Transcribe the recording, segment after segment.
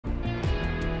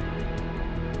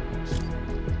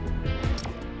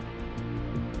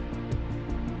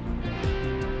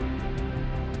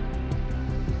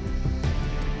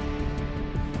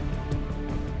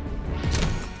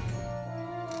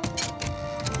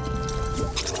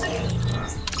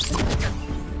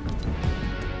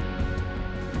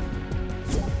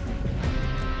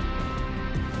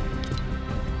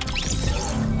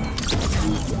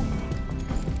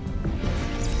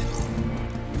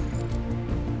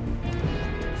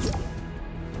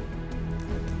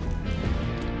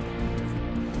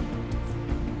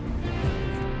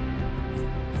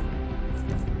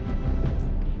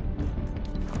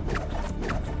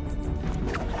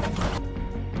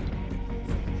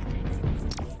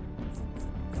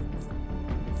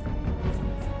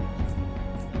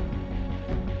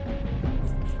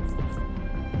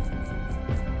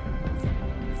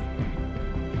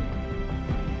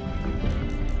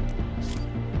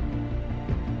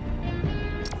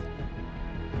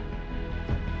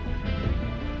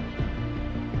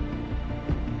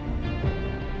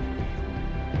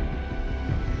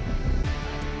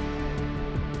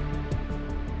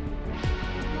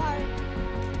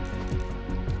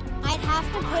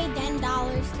have to pay $10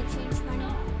 to change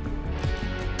money.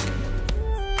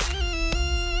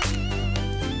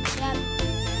 Yep.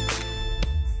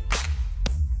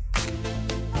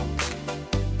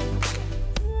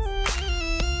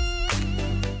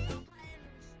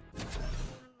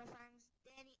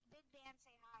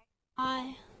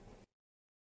 Hi.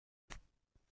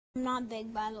 I'm not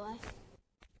big, by the way.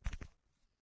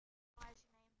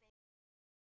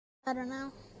 I don't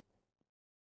know.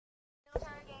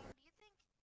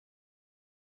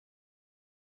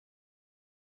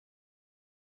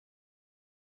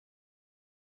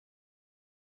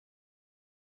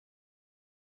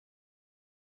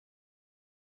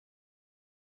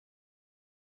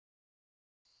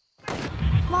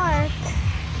 Mark.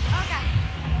 Okay.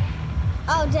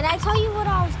 Oh, did I tell you what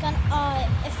I was gonna,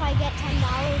 if I get $10,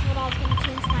 what I was gonna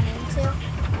change my name to?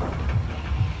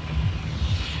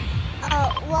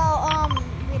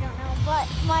 We don't know, but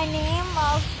my name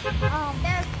of,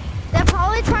 They're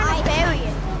probably trying to bury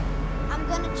it. I'm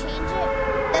gonna change it.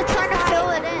 They're trying to fill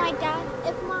it in. My dad,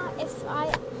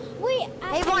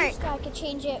 Hey, Mark. I could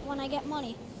change it when I get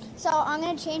money. So I'm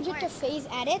gonna change it to Phase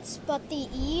Edits, but the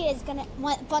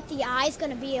but the I is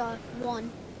gonna be a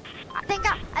 1. I think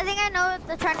I know what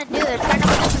they're trying to do. They're trying to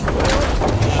put some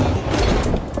fields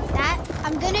that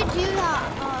I'm gonna do the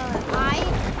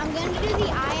I'm gonna do the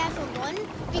I as a 1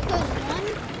 because 1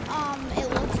 it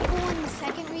looks cool, and the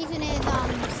second reason is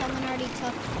someone already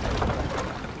took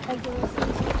regular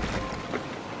things.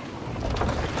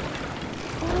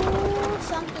 Ooh,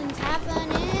 something's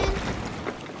happening.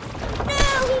 No,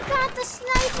 he got the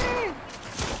sniper.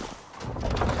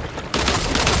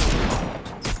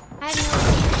 I have no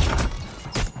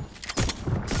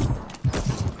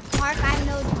Mark, I have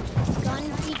no gun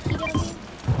PTW.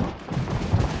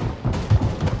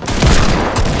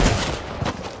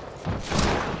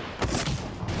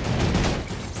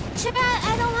 Check out, I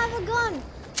don't have a gun.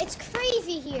 It's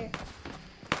crazy here.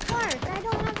 Mark, I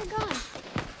don't have a gun.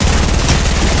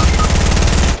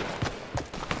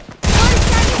 Mark,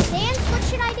 dance, what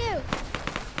should I do?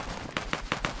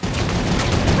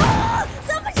 Oh,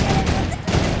 someone's gonna do the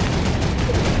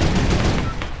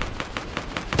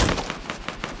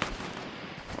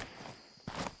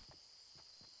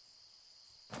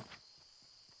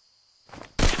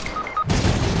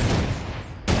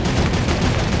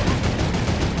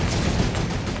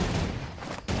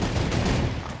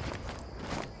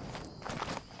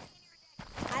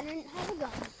I didn't have a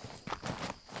gun.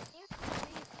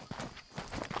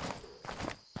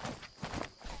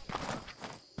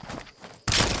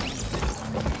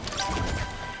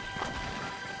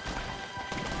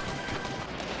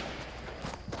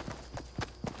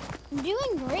 I'm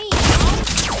doing great, guys.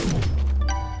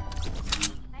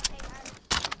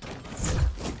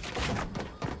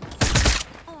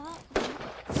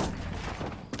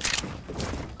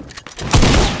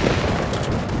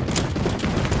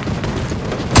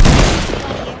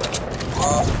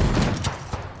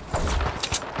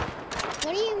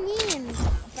 What do you mean?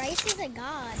 Bryce is a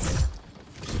god.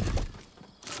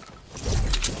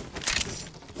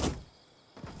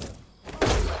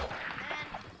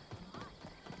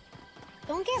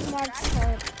 Don't get Mark's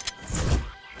hurt.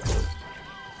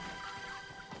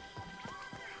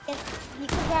 You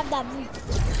can grab that blue.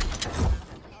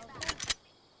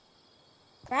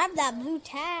 Grab that blue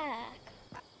tag.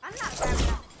 I'm not grabbing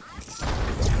that.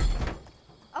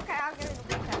 Okay, I'll give it a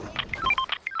blue tag.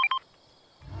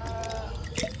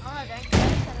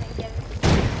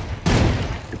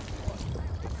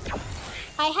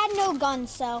 I had no gun,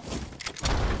 so.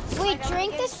 Wait,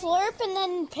 drink the slurp and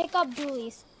then pick up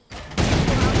dualies.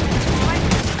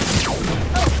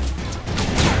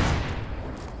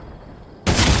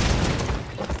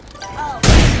 Oh,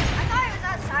 I thought it was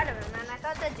outside of him, man. I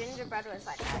thought the gingerbread was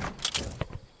like that.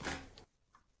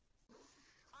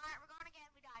 Alright, we're going again.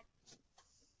 We died.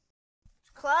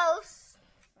 It's close.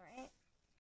 Right.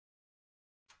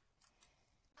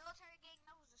 Military gang,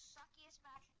 that was the suckiest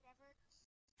match ever.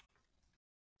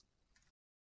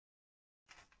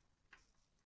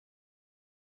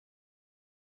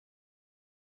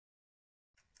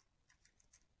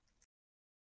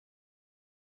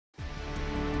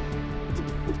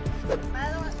 By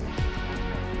the way,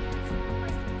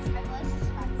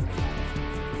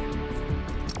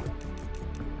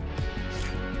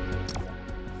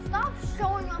 stop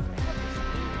showing off the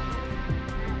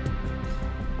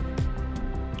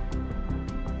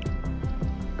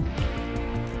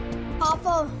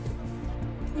Papa,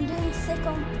 I'm doing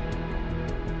sicko.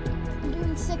 I'm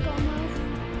doing sicko mode.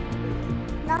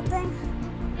 Nothing.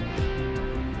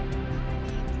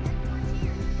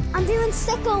 I'm doing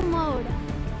sicko mode.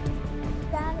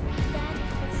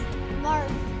 Mark,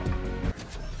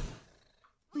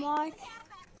 Mark.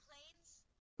 Planes?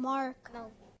 Mark. No. I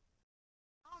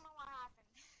don't know what happened.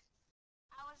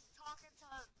 I was talking to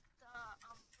the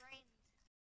brain.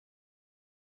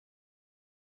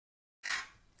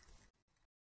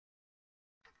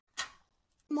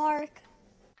 Mark.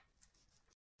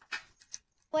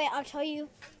 Wait, I'll tell you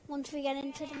once we get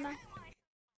into the map.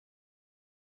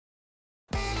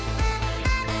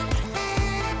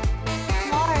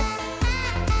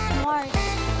 Mark.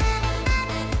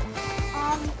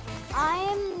 I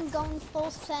am going full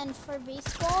send for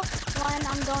B-School. When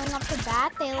I'm going up to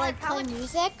bat, they like play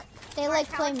music. They like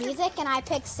play music, and I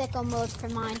pick sicko mode for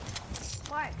mine.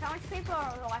 What? How much people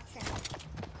are watching?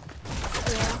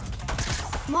 Yeah.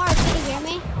 Mark, can you hear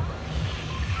me?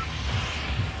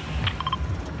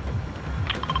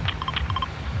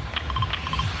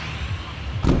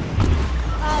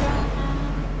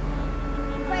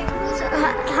 Wait,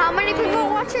 how many people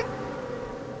are watching?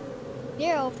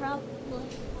 0, probably.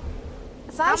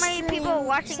 How many people are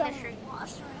watching the stream?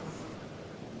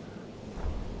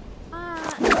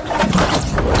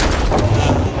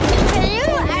 Can you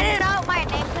edit out my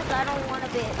name because I don't want to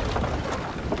be.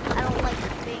 I don't like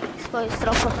being exposed to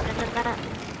the fucking internet.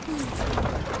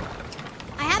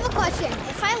 I have a question.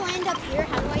 If I land up here,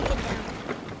 how do I get down?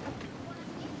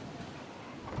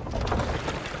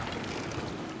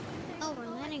 Oh, we're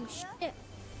landing shit.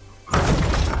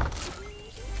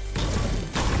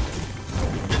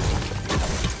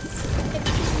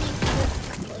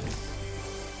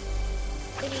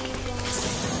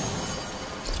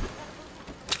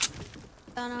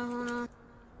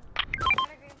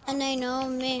 And they know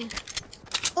me.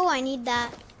 Oh, I need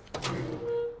that.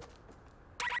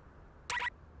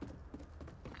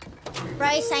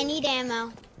 Bryce, I need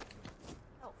ammo.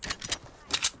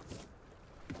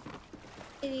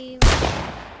 You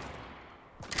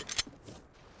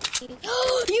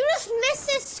just missed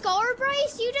this scar,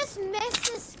 Bryce? You just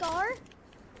missed this scar?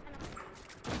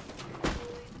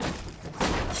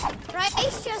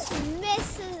 Bryce just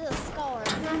misses a scar.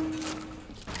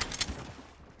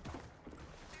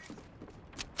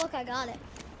 Look, I got it.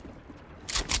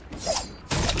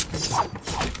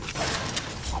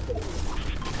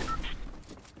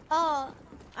 Oh,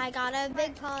 I got a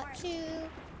big pot too.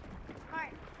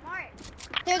 Mark.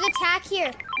 There's attack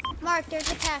here. Mark, there's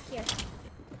attack here.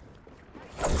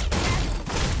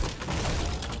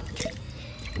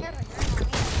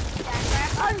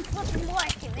 I'm fucking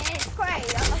watching, man. It's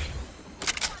crazy.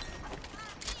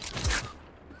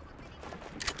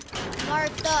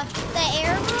 Mark, the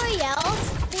Air Royale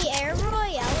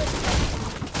is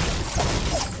so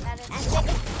fun. And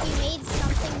we made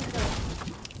something good.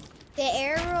 The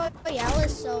Air Royale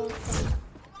is so fun.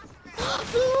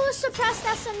 Blue suppressed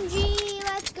SMG.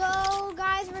 Let's go,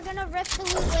 guys. We're gonna rip to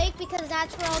Loot Lake because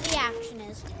that's where all the action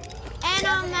is. And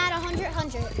I'm at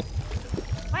 100.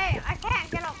 Wait, I can't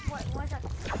get up. What's that?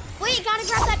 Wait, gotta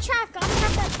grab that trap.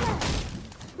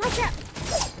 My trap.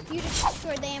 You just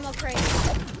destroyed the ammo crate.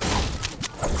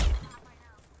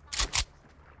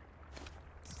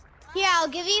 Here, I'll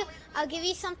give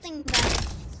you something better.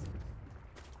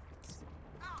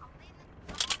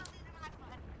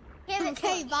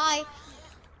 Okay, bye.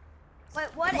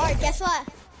 Wait, what? Mark, guess what?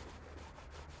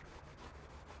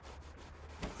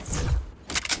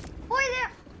 Boy,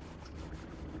 there.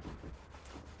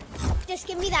 Just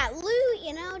give me that loot,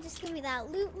 you know? Just give me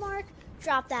that loot, Mark.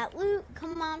 Drop that loot.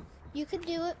 Come on. You could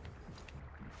do it.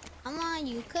 Come on,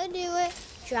 you could do it.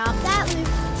 Drop that loot.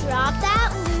 Drop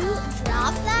that loot.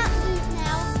 Drop that loot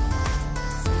now.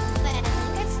 Wait, I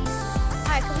think I see.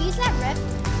 Alright, can we use that rift?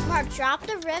 Mark, drop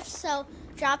the rift, so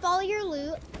drop all your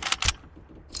loot.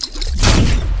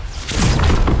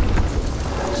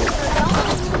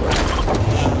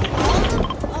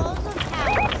 All the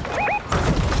pallets.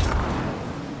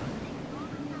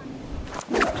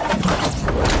 We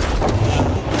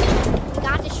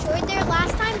got destroyed there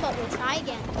last time, but we'll try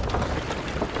again.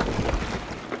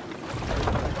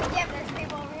 Yeah, there's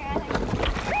people over here. I think.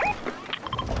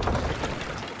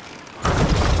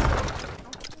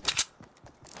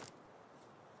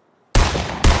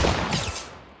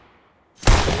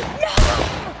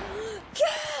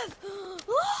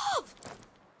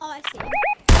 Oh, I see.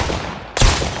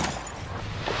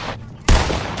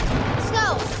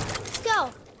 Let's go.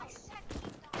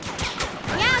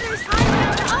 Yeah, there's high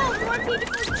ground. Oh, more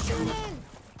people shooting.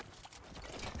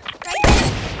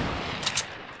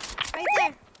 Right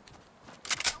there.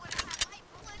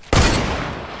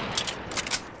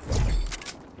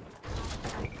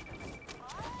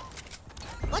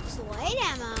 What's light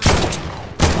ammo?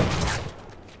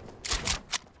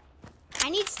 I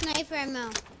need sniper ammo.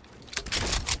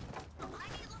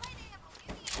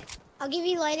 I'll give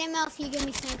you light ammo if you give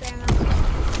me sniper ammo.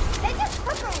 They just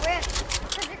took a rift.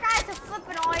 Because you guys are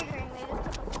flipping arguing. They just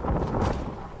took a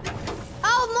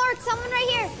Oh, Mark, someone right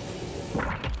here.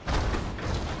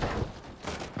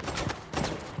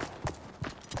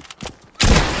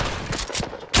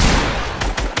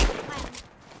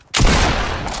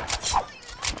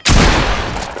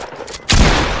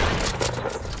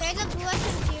 There's a blue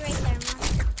SMG right there, Mark.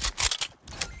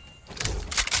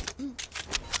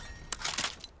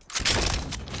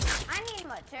 I need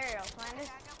materials, man.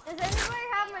 Does anybody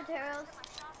have materials?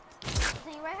 Does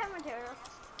anybody have materials?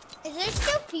 Is there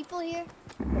still people here?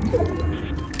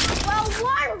 Well,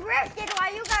 one rifted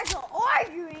while you guys are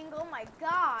arguing. Oh my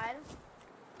god.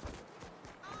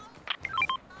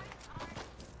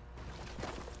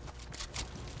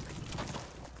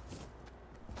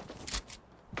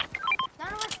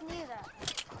 None of us knew that.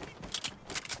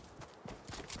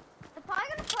 They're probably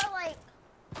gonna put like.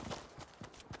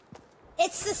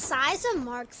 It's the size of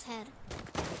Mark's head.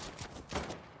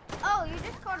 Oh, you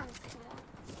just called him small.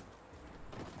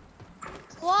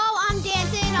 Whoa, I'm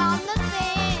dancing on the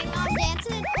thing. I'm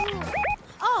dancing. Ooh.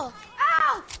 Oh,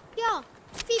 Ow! yo,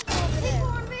 people over there. People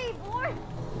on me, boy.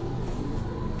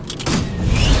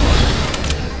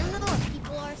 I don't know what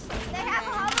people are saying. They have a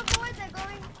hoverboard. They're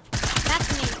going. That's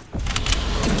me.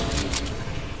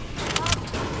 Oh,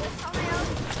 there's somebody else.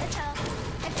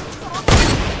 It's a small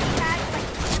bag, like.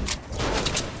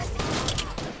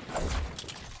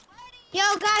 Yo,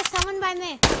 guys, someone by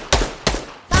me.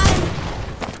 Got him.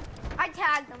 I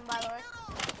tagged them, by the way.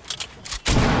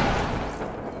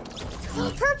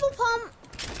 Purple pump.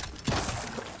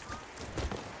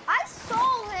 I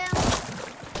stole him.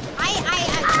 I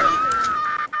tasered him.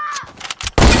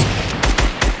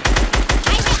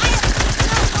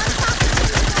 No, one top is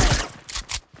in the way.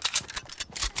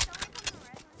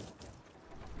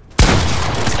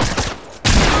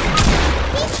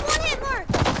 He's one hit, Mark.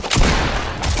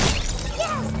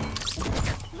 Yes.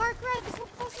 Mark, res.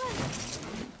 Close one.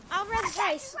 I'll res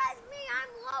Bryce. Res me,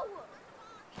 I'm lower.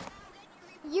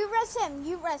 You res him.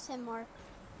 You res him, Mark.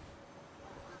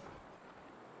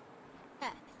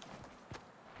 Okay.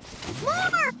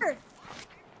 Mark!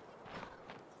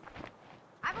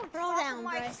 I will Throw drop down,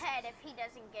 Mike's Bryce. head if he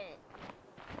doesn't get it.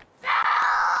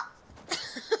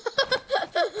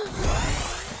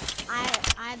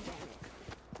 I bet it.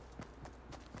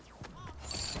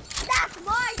 That's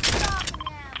my stuff,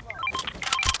 Nambo.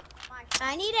 My stuff.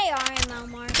 I need AR ammo,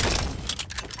 Mark.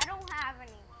 I don't have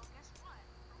any.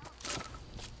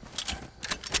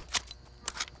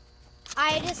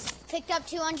 I just picked up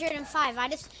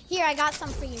 205. Here, I got some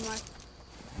for you, Mark.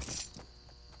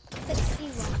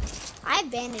 61. I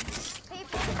have bandages.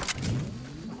 People. I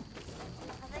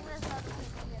think there's other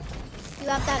people here. You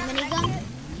have that minigun?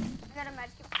 I got a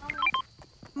medkit from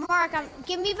me. Mark,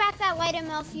 give me back that light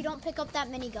ammo if you don't pick up that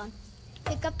minigun.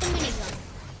 Pick up the minigun.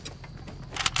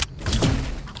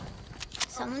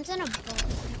 Someone's in a boat.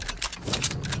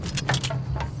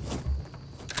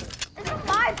 This is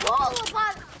my baller,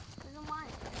 but this is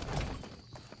mine.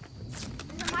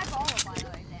 This is my baller, by the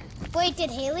way, Dan. Wait, did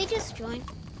Haley just join?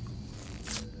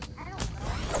 I don't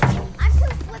know. I'm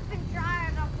too flippin'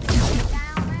 tired of looking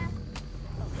down, man.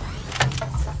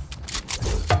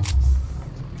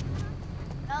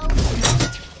 No.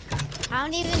 I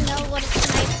don't even know what a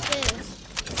snipe is.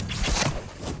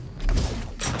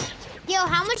 Yo,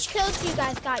 how much kills do you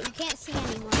guys got? You can't see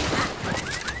anymore.